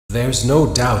There's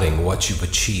no doubting what you've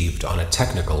achieved on a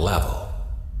technical level.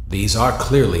 These are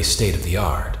clearly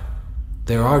state-of-the-art.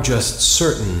 There are just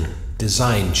certain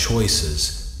design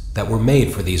choices that were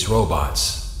made for these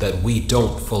robots that we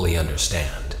don't fully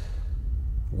understand.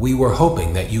 We were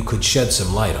hoping that you could shed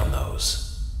some light on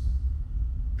those.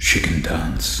 She can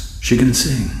dance. She can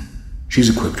sing. She's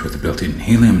equipped with a built-in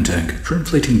helium tank for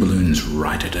inflating balloons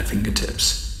right at her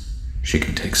fingertips. She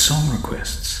can take song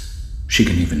requests. She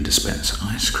can even dispense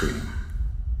ice cream.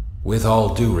 With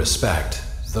all due respect,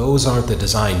 those aren't the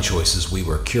design choices we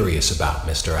were curious about,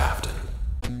 Mr. Afton.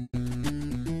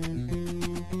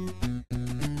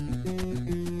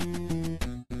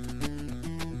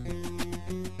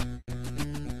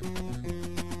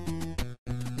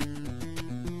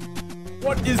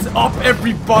 What is up,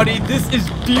 everybody? This is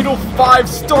Beetle 5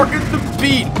 starting the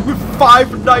beat with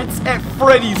Five Nights at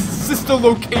Freddy's sister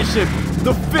location,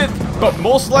 the 5th, but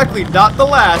most likely not the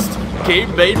last,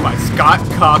 game made by Scott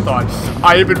Cawthon.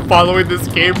 I have been following this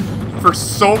game for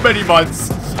so many months.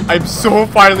 I'm so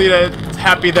finally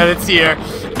happy that it's here.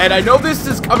 And I know this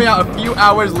is coming out a few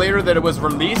hours later than it was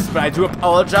released, but I do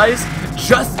apologize.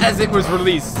 Just as it was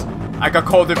released, I got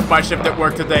called in for my shift at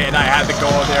work today, and I had to go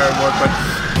over there and work, but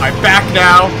I'm back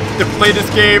now to play this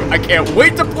game. I can't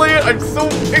wait to play it. I'm so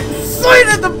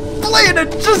excited to play it. I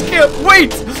just can't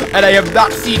wait. And I have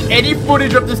not seen any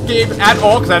footage of this game at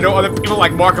all, because I know other people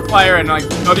like Markiplier and like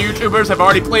other YouTubers have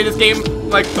already played this game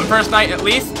like the first night at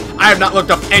least. I have not looked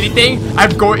up anything.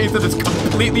 I'm going into this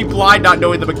completely blind, not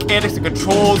knowing the mechanics, the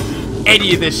controls,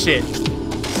 any of this shit.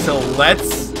 So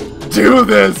let's do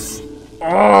this.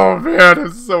 Oh man,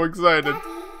 I'm so excited. Daddy,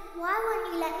 why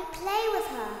won't you let me play with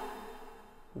her?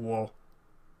 Whoa.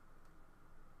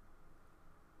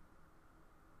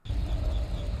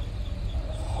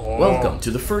 Welcome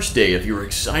to the first day of your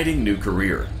exciting new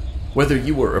career. Whether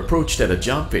you were approached at a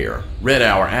job fair, read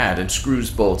our ad in screws,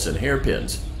 bolts, and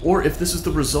hairpins, or if this is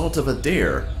the result of a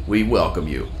dare, we welcome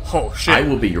you. Oh shit. I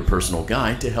will be your personal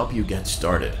guide to help you get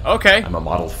started. Okay. I'm a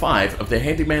Model 5 of the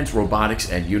Handyman's Robotics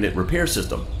and Unit Repair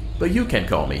System, but you can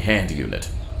call me Hand Unit.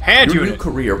 Hand Your Unit. new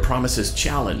career promises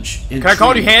challenge, Can I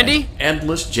call you intrigue, Handy? and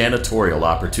endless janitorial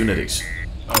opportunities.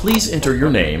 Please enter your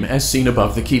name as seen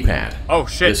above the keypad. Oh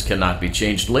shit. This cannot be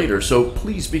changed later, so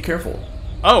please be careful.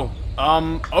 Oh,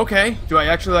 okay. Do I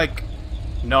actually like...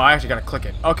 No, I actually gotta click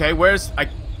it. Okay, where's...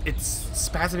 It's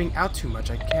spasming out too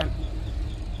much. I can't...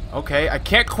 Okay, I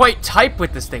can't quite type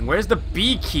with this thing. Where's the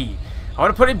B key? I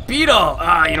want to put in Beetle.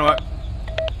 Ah, you know what?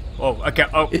 Oh, okay.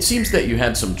 Oh. It seems that you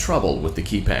had some trouble with the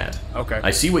keypad. Okay.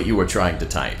 I see what you were trying to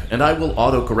type, and I will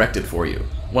auto-correct it for you.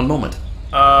 One moment.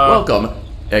 Welcome,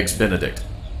 Eggs Benedict.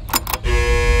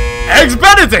 Eggs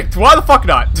Benedict! Why the fuck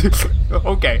not?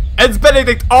 Okay. Eggs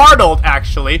Benedict Arnold,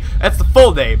 actually. That's the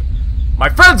full name. My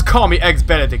friends call me Eggs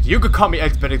Benedict. You could call me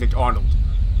Eggs Benedict Arnold.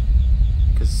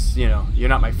 Because, you know, you're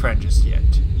not my friend just yet.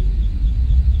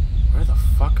 Where the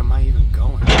fuck am I even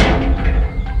going?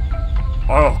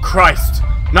 Oh, Christ.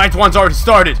 Ninth one's already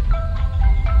started.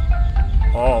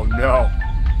 Oh, no.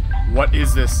 What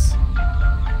is this?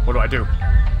 What do I do?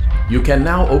 You can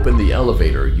now open the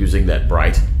elevator using that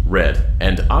bright, red,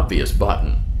 and obvious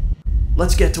button.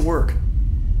 Let's get to work.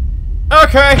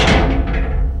 Okay.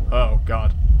 Oh,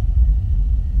 God.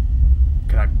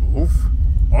 Can I move?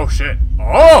 Oh, shit.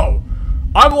 Oh!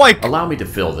 I'm like... Allow me to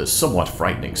fill this somewhat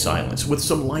frightening silence with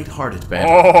some light-hearted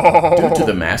banter. Oh. Due to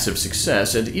the massive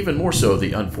success, and even more so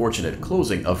the unfortunate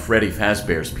closing of Freddy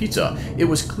Fazbear's Pizza, it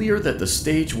was clear that the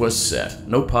stage was set,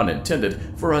 no pun intended,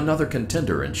 for another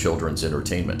contender in children's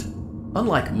entertainment.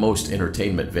 Unlike most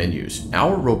entertainment venues,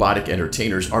 our robotic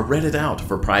entertainers are rented out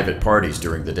for private parties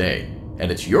during the day, and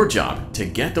it's your job to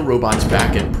get the robots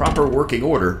back in proper working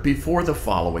order before the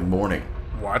following morning.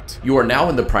 What? You are now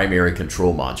in the primary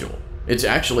control module. It's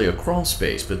actually a crawl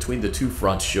space between the two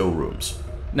front showrooms.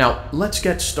 Now, let's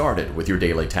get started with your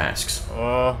daily tasks.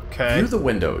 Okay. View the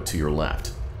window to your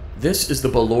left. This is the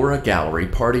Ballora Gallery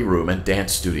Party Room and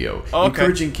Dance Studio, Okay.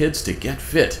 encouraging kids to get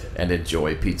fit and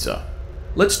enjoy pizza.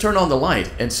 Let's turn on the light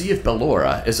and see if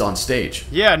Ballora is on stage.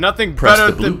 Yeah, nothing Press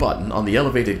better the blue than... button on the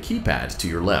elevated keypad to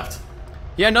your left.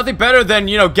 Yeah, nothing better than,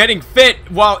 you know, getting fit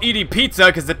while eating pizza,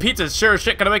 because the pizza's sure as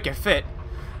shit gonna make you fit.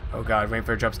 Oh, God, waiting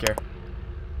for a jump scare.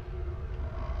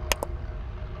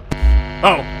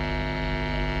 Oh.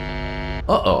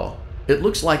 Uh-oh. It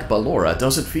looks like Ballora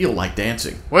doesn't feel like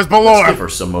dancing. Where's Let's Ballora? give her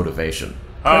some motivation.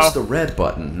 Press the red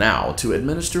button now to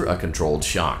administer a controlled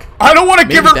shock. I don't want to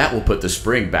give Maybe her... that will put the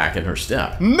spring back in her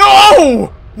step.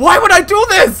 No! Why would I do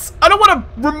this? I don't want to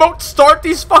remote start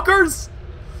these fuckers.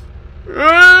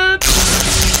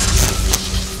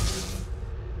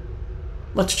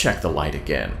 Let's check the light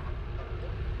again.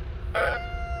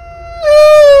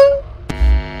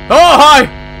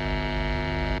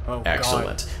 hi! Oh,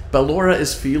 Excellent. God. Ballora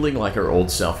is feeling like her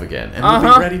old self again, and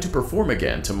will be ready to perform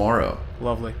again tomorrow.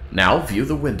 Lovely. Now view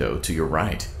the window to your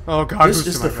right. Oh, God. This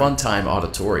is the Funtime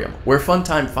Auditorium, where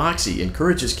Funtime Foxy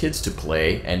encourages kids to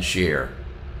play and share.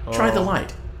 Try the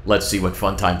light. Let's see what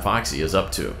Funtime Foxy is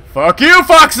up to. Fuck you,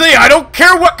 Foxy! I don't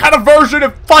care what kind of version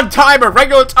of Fun Time or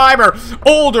regular time or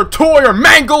old or toy or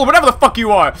mangled, whatever the fuck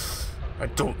you are. I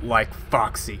don't like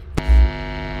Foxy.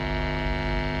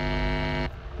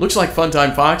 Looks like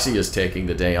Funtime Foxy is taking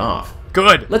the day off.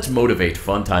 Good. Let's motivate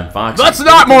Funtime Foxy. Let's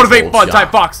not motivate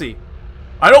Funtime Foxy.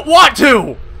 I don't want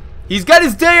to. He's got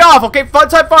his day off, okay?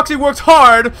 Funtime Foxy works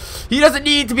hard. He doesn't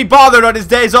need to be bothered on his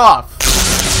days off.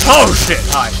 Oh, shit.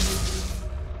 Hi.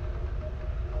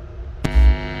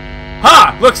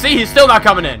 Ha! Look, see? He's still not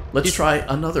coming in. Let's try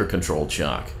another controlled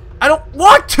shock. I don't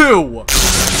want to.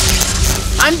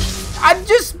 I'm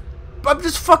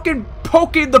just fucking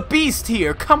poking the beast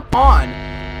here. Come on.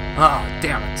 Oh,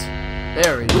 damn it.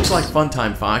 There he is. Looks like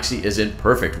Funtime Foxy is in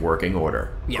perfect working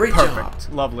order. Yeah, Great perfect.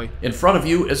 job. Lovely. In front of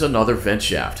you is another vent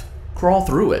shaft. Crawl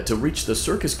through it to reach the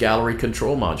Circus Gallery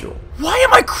control module. Why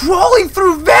am I crawling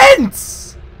through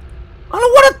vents? I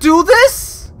don't want to do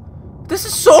this. This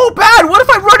is so bad. What if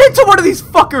I run into one of these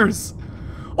fuckers?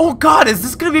 Oh God, is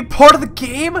this gonna be part of the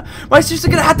game? Am I seriously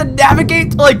gonna have to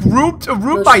navigate like room to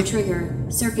room by trigger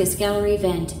Circus Gallery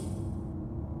vent?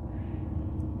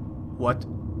 What?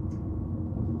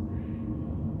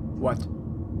 What?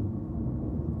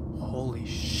 Holy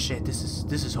shit! This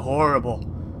is horrible.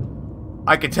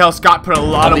 I can tell Scott put a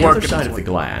lot of work into this. On the other side of the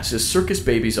glass is Circus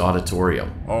Baby's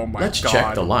auditorium. Oh my God! Let's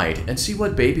check the light and see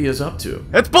what Baby is up to.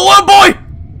 It's Balloon Boy!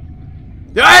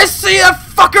 Did I see that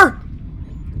fucker?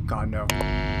 God no.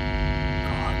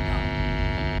 God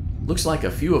no. Looks like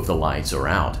a few of the lights are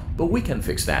out, but we can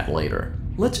fix that later.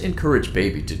 Let's encourage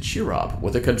Baby to cheer up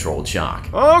with a controlled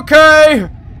shock. Okay!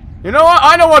 You know what?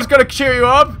 I know what's gonna cheer you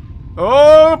up!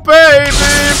 Oh, baby,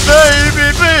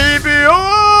 baby, baby,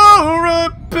 oh,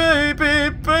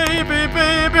 baby, baby,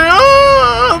 baby,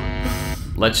 oh!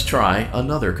 Let's try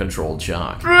another controlled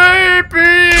shock. Baby,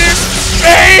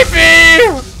 baby,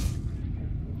 baby.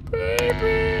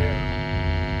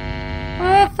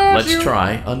 Let's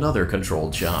try another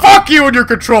controlled shock. Fuck you and your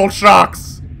controlled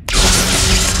shocks!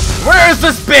 Where is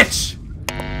this bitch?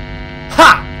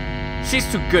 Ha! She's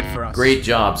too good for us. Great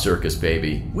job, Circus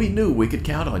Baby. We knew we could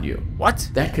count on you. What?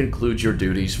 That concludes your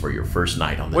duties for your first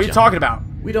night on the job. What are you talking about?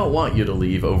 We don't want you to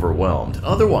leave overwhelmed.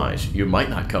 Otherwise, you might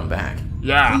not come back.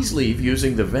 Yeah. Please leave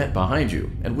using the vent behind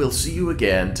you, and we'll see you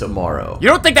again tomorrow. You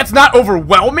don't think that's not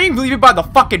overwhelming? Leaving by the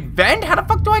fucking vent? How the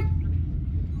fuck do I...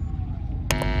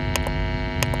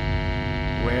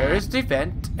 Where is the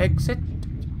vent exit?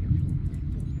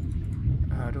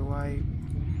 How do I...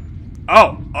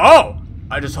 Oh! Oh!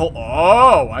 I just hold...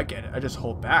 Oh, I get it. I just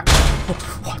hold back.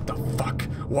 What the fuck?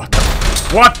 What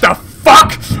the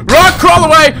fuck? Run! Crawl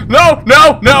away! No!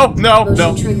 No! No! No!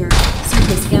 No! Trigger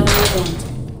Circus Gallery vent.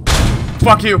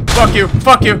 Fuck you! Fuck you!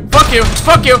 Fuck you! Fuck you!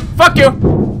 Fuck you! Fuck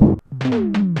you!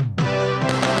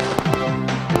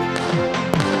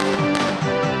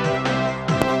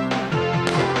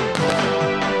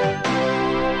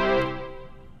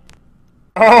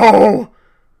 Oh!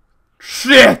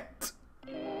 Shit!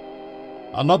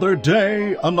 Another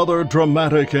day, another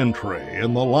dramatic entry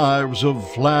in the lives of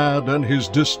Vlad and his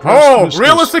distressed mistress.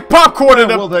 Realistic popcorn in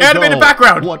Where will the they animated go?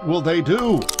 background! What will they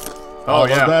do? Oh, All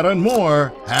yeah. of that and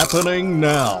more happening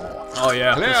now. Oh,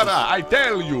 yeah. Clara, I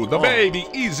tell you, the baby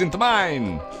isn't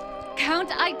mine. Count,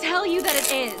 I tell you that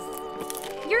it is.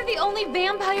 You're the only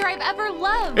vampire I've ever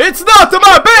loved. It's not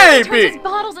my Turns baby! his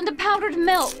bottles into powdered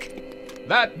milk.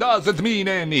 That doesn't mean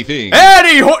anything.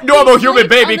 Any normal He human sleeps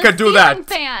baby on the can do ceiling that.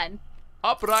 Fan.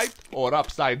 Upright or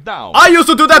upside down. I used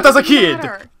to do that as a kid.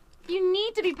 Matter. You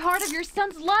need to be part of your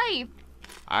son's life.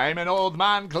 I'm an old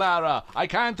man, Clara. I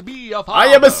can't be a father. I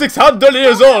am a 600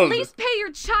 years At old. least pay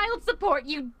your child support,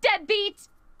 you deadbeat.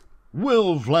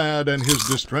 Will Vlad and his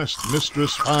distressed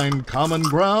mistress find common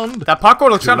ground? That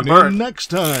popcorn looks kind of Tune in burnt. next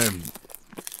time.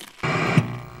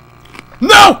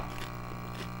 No!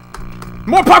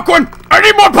 More popcorn! I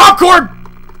need more popcorn!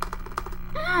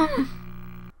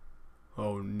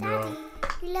 Oh no.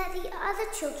 You let the other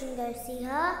children go see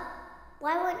her.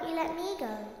 Why won't you let me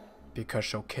go? Because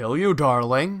she'll kill you,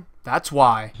 darling. That's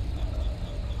why.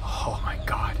 Oh my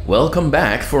God. Welcome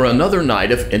back for another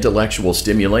night of intellectual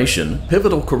stimulation,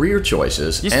 pivotal career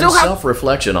choices, You and still have-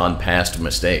 self-reflection on past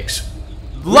mistakes.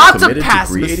 Lots of Committed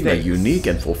past to creating mistakes. a unique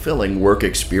and fulfilling work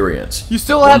experience. You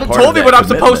still One haven't part told of me that what I'm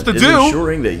supposed to commitment do. is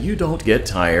ensuring that you don't get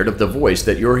tired of the voice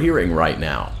that you're hearing right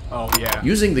now. Oh yeah.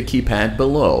 Using the keypad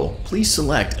below, please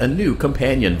select a new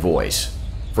companion voice.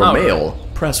 For male,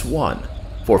 press 1.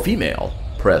 For female,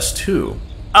 press 2.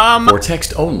 For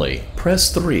text only,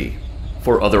 press 3.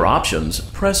 For other options,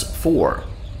 press 4.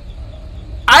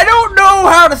 I don't know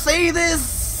how to say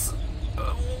this.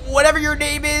 Whatever your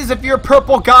name is, if you're a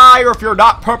purple guy or if you're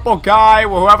not purple guy,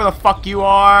 or whoever the fuck you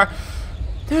are,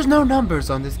 there's no numbers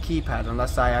on this keypad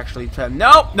unless I actually try.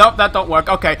 Nope, that don't work.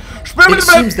 Okay. It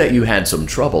seems that you had some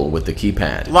trouble with the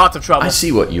keypad. Lots of trouble. I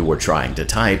see what you were trying to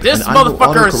type. This and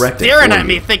motherfucker is autocorrect staring at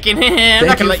me thinking, I'm not Thank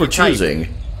gonna you let for you type.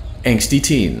 choosing Angsty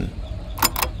Teen.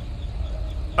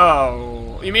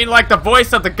 Oh, you mean like the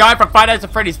voice of the guy from Five Nights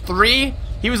at Freddy's 3?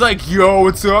 He was like, yo,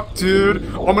 what's up, dude?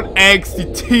 I'm an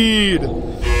angsty teen.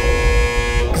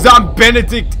 Cause I'm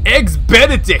Benedict, Eggs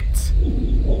Benedict.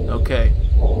 Okay.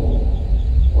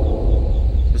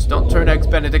 Just don't turn Eggs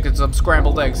Benedict into some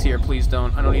scrambled eggs here, please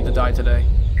don't. I don't need to die today.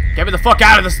 Get me the fuck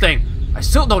out of this thing. I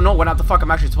still don't know what the fuck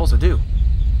I'm actually supposed to do.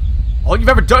 All you've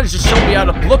ever done is just show me how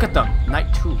to look at them.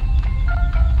 Night 2.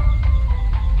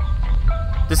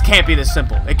 This can't be this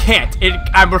simple. It can't.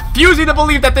 I'm refusing to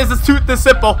believe that this is this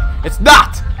simple. It's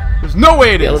not. There's no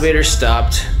way it is. The elevator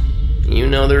stopped. You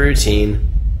know the routine.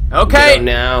 Okay. Go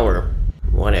now or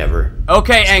whatever.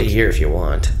 Okay, Stay here if you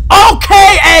want.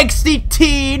 Okay, angsty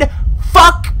teen.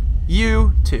 Fuck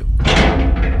you too.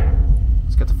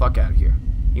 Let's get the fuck out of here.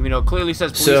 Even though it clearly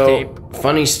says police tape.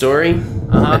 Funny story.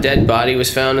 A dead body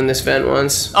was found in this vent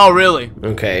once. Oh, really?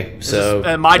 Okay,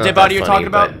 so my dead body you're talking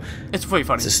funny, about? It's pretty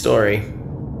funny. It's a story.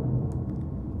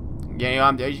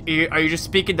 Yeah, are you just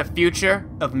speaking the future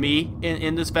of me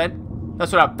in this vent?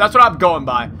 That's what I'm going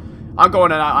by.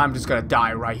 I'm just gonna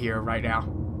die right here, right now.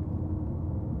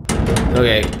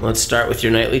 Okay, let's start with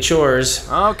your nightly chores.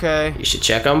 Okay. You should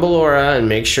check on Ballora and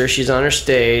make sure she's on her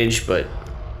stage, but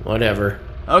whatever.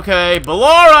 Okay,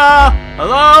 Ballora!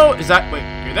 Hello?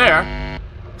 Wait, you're there?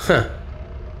 Huh.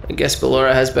 I guess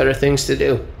Ballora has better things to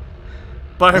do.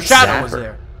 But her shadow was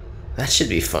there. That should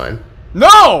be fun.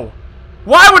 No!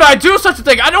 Why would I do such a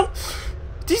thing?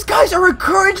 These guys are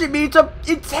encouraging me to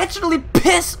intentionally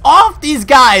piss off these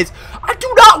guys. I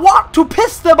do not want to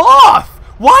piss them off.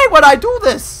 Why would I do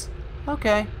this?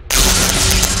 Okay.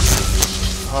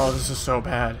 Oh, this is so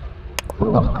bad.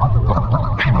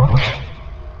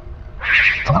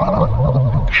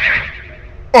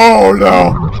 Oh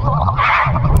no!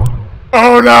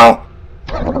 Oh no!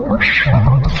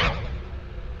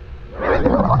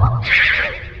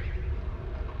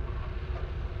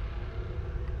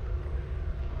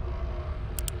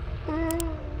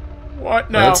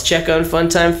 What now? Let's check on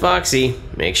Funtime Foxy.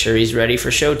 Make sure he's ready for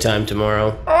showtime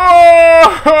tomorrow. Oh!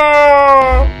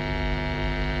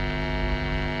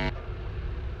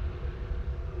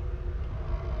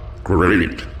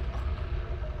 Great.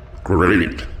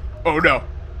 Great. Oh no.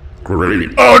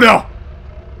 Great. Oh no!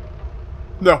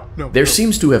 No. There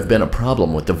seems to have been a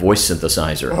problem with the voice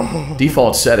synthesizer.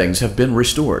 Default settings have been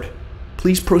restored.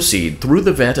 Please proceed through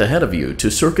the vent ahead of you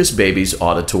to Circus Baby's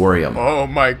auditorium. Oh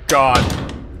my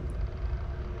god.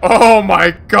 Oh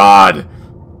my god!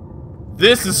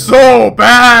 This is so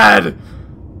bad!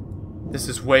 This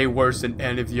is way worse than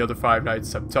any of the other Five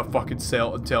Nights to fucking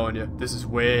sale, I'm telling you. This is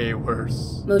way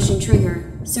worse. Motion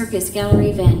trigger. Circus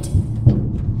gallery vent.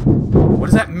 What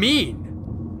does that mean?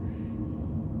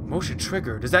 Motion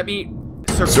trigger. Does that mean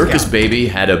Circus Baby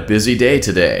had a busy day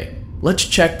today. Let's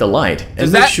check the light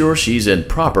and make sure she's in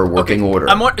proper working order.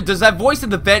 Does that voice in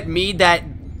the vent mean that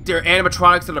there are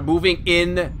animatronics that are moving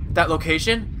in that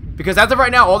location? Because as of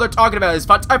right now, all they're talking about is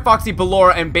Funtime Foxy,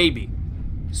 Ballora, and Baby.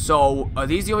 So, are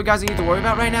these the only guys you need to worry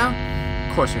about right now?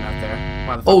 Of course you're not there.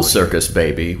 Why the fuck Oh, would you? Circus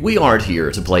Baby, we aren't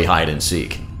here to play hide and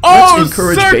seek. Oh, Let's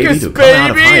encourage Circus Baby to come out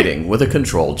of Baby! hiding with a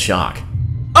controlled shock.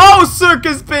 Oh,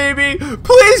 Circus Baby!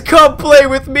 Please come play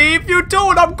with me! If you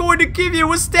don't, I'm going to give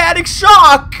you a static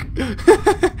shock!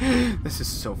 This is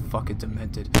so fucking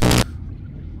demented.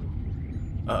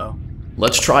 Uh-oh.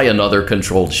 Let's try another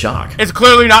controlled shock. It's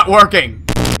clearly not working!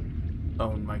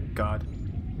 Oh my god.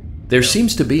 There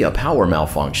seems to be a power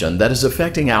malfunction that is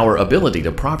affecting our ability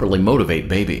to properly motivate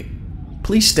Baby.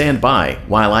 Please stand by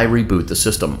while I reboot the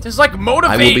system. Just like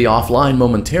motivate. I will be offline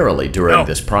momentarily during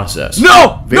this process.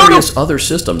 No! Various other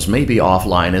systems may be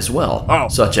offline as well,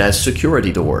 such as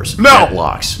security doors, vent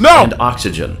locks, and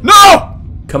oxygen. No!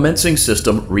 Commencing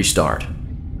system restart.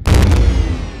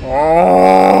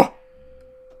 Oh!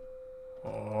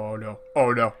 Oh no.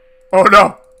 Oh no. Oh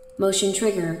no! Motion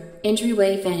trigger.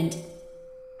 Entryway vent.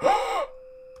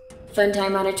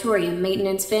 Funtime auditorium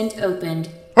maintenance vent opened.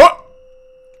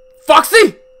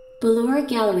 Foxy! Ballora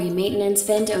gallery maintenance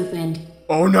vent opened.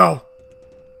 Oh no.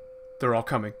 They're all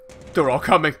coming. They're all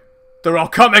coming. They're all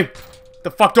coming!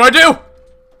 The fuck do I do?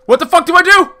 What the fuck do I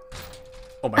do?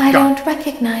 Oh my I god. don't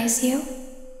recognize you.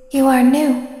 You are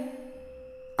new.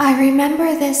 I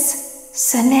remember this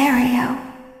scenario,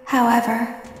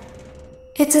 however.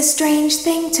 It's a strange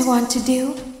thing to want to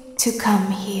do, to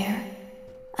come here.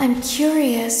 I'm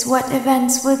curious what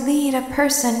events would lead a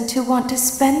person to want to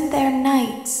spend their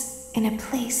nights in a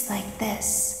place like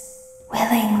this.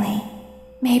 Willingly.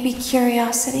 Maybe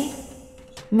curiosity,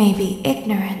 maybe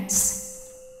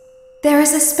ignorance. There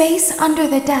is a space under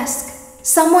the desk.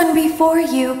 Someone before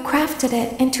you crafted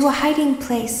it into a hiding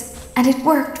place, and it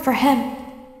worked for him.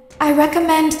 I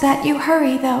recommend that you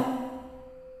hurry, though.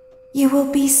 You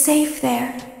will be safe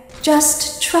there.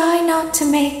 Just try not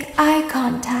to make eye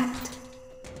contact.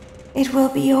 It will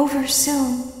be over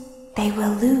soon. They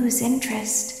will lose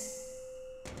interest.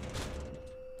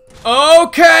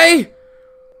 Okay!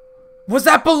 Was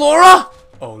that Ballora?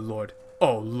 Oh lord.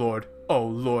 Oh lord. Oh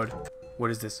lord.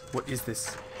 What is this? What is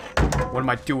this? What am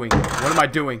I doing? What am I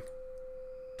doing?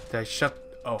 Did I shut...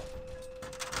 Oh.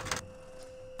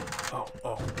 Oh,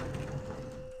 oh.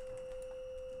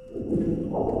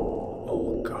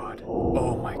 Oh god.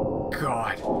 Oh my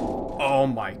god. Oh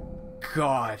my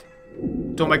god.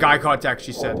 Don't make eye contact,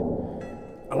 she said.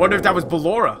 I wonder if that was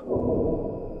Ballora.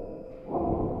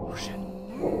 Oh shit.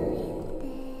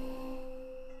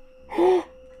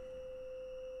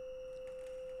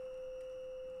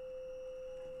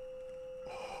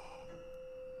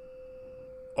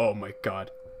 Oh my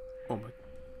god. Oh my...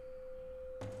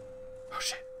 Oh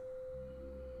shit.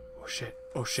 Oh shit.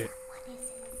 Oh shit.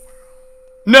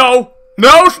 No!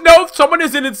 No! No! Someone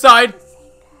isn't inside!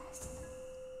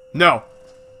 No.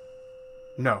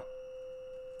 No.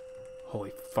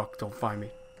 Holy fuck, don't find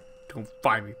me. Don't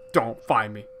find me. Don't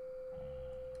find me.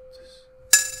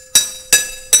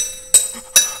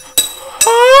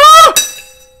 Ah!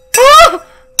 Ah!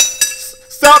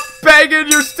 Stop banging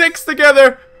your sticks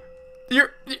together!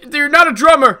 You're not a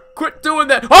drummer! Quit doing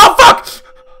that! Oh fuck!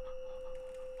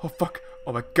 Oh fuck.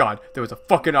 Oh my god, there was a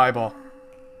fucking eyeball.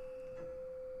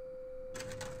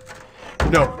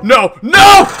 No, no,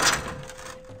 no!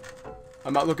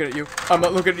 I'm not looking at you. I'm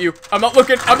not looking at you. I'm not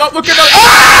looking at...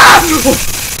 Ah!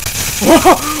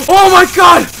 Oh my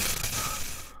god!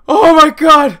 Oh my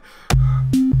god!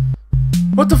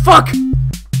 What the fuck?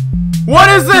 What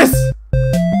is this?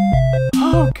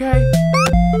 Okay.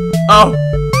 Oh.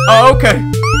 Oh, okay.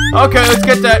 Okay, let's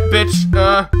get that, bitch.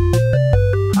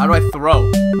 How do I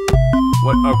throw?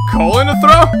 What, a colon to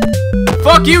throw?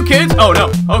 Fuck you, kids! Oh,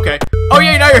 no. Okay. Oh,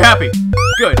 yeah, now you're happy.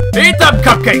 Good. Eat them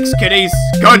cupcakes, kiddies!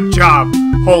 Good job!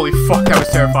 Holy fuck, that was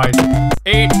terrifying.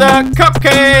 Eat the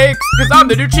cupcakes! Because I'm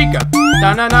the new Chica.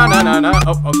 Na-na-na-na-na-na.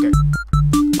 Oh, okay.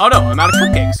 Oh, no, I'm out of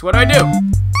cupcakes. What do I do?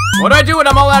 What do I do when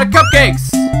I'm all out of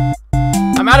cupcakes?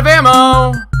 I'm out of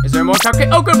ammo. Is there more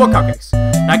cupcakes? Oh, good, more cupcakes.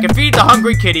 I can feed the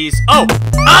hungry kitties. Oh!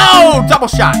 Oh! Double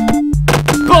shot!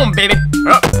 Boom, baby!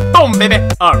 Boom, baby!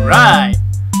 Alright!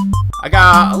 I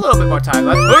got a little bit more time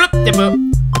left.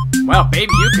 Well,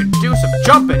 baby, you can do some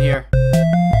jumping here.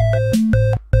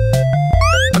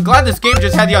 I'm glad this game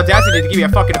just had the audacity to give me a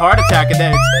fucking heart attack and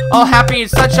then it's all happy and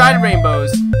sunshine and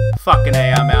rainbows. Fucking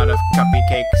A, I'm out of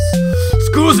cupcakes.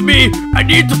 Excuse me! I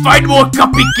need to find more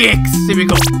cupcakes! Here we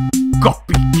go.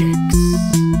 Cupcakes.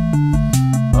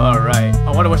 Alright.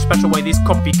 I wonder what special way these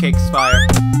cupcakes fire.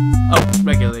 Oh,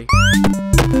 regularly.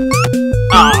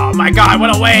 Oh my god,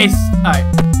 what a waste! Alright.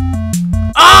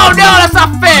 Oh no, that's not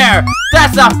fair!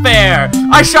 That's not fair!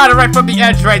 I shot it right from the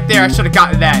edge right there. I should have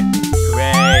gotten that.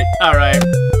 Great. Alright.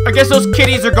 I guess those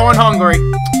kitties are going hungry.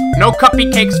 No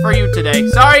cupcakes for you today.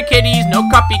 Sorry, kitties. No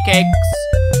cupcakes.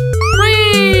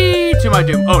 Whee! To my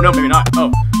doom. Oh, no, maybe not.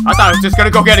 Oh, I thought I was just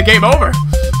gonna go get a game over.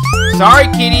 Sorry,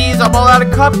 kitties. I'm all out of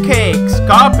cupcakes.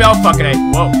 Oh, fucking A.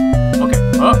 Whoa. Okay.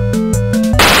 Oh.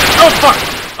 Oh, fuck.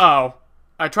 Oh.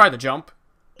 I tried the jump.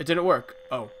 It didn't work.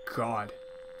 Oh, God.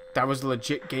 That was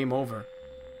legit game over.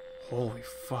 Holy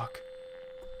fuck.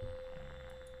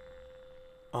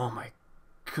 Oh, my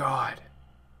God.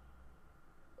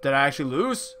 Did I actually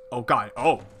lose? Oh, God.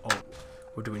 Oh. Oh.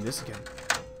 We're doing this again.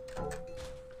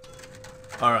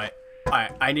 Alright.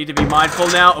 Alright. I need to be mindful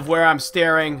now of where I'm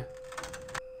staring.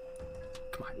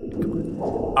 Come on. Come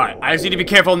on. Alright. I just need to be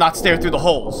careful and not stare through the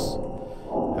holes.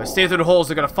 If I stare through the holes,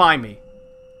 they're gonna find me.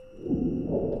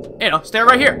 You know, stare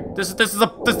right here. This is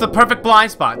the perfect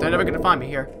blind spot. They're never gonna find me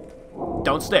here.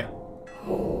 Don't stare.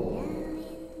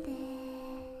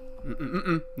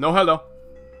 No hello.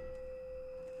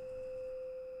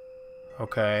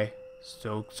 Okay.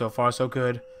 So far so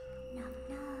good.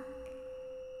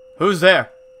 Who's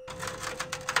there?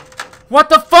 What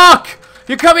the fuck?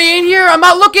 You're coming in here? I'm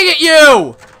not looking at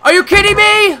you! Are you kidding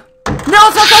me? No,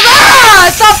 it's not fair! Ah!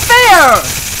 It's not fair!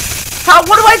 What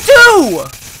do I do?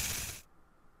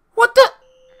 What the?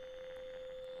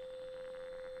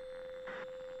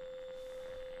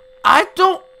 I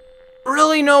don't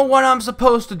really know what I'm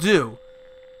supposed to do.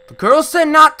 The girl said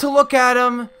not to look at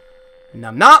him, and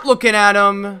I'm not looking at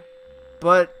him,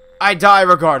 but I die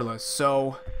regardless,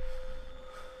 so...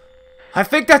 I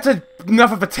think that's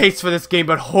enough of a taste for this game,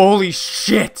 but holy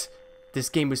shit! This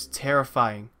game was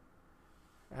terrifying.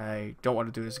 I don't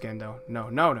want to do this again, though.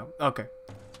 No. Okay.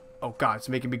 Oh god, it's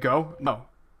making me go? No.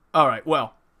 Alright,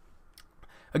 well.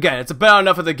 Again, it's about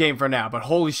enough of the game for now, but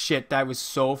holy shit, that was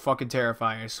so fucking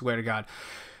terrifying, I swear to god.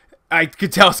 I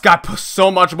could tell Scott put so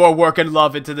much more work and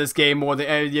love into this game more than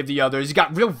any of the others. You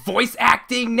got real voice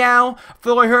acting now,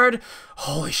 from what I heard.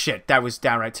 Holy shit, that was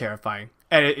downright terrifying.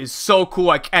 And it is so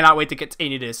cool, I cannot wait to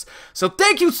continue this. So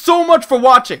thank you so much for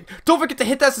watching. Don't forget to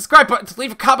hit that subscribe button to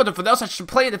leave a comment for those I should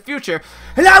play in the future.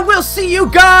 And I will see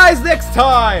you guys next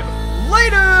time.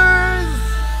 Laters!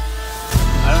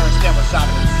 I don't understand what side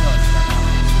of it is killing me right now.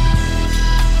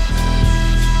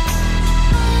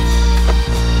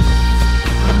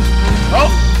 Oh,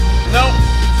 no.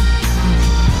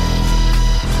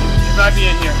 You might be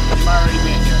in here. You might already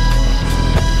be in here.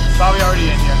 Probably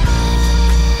already in here.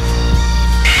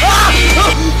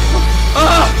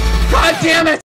 Ah! God damn it!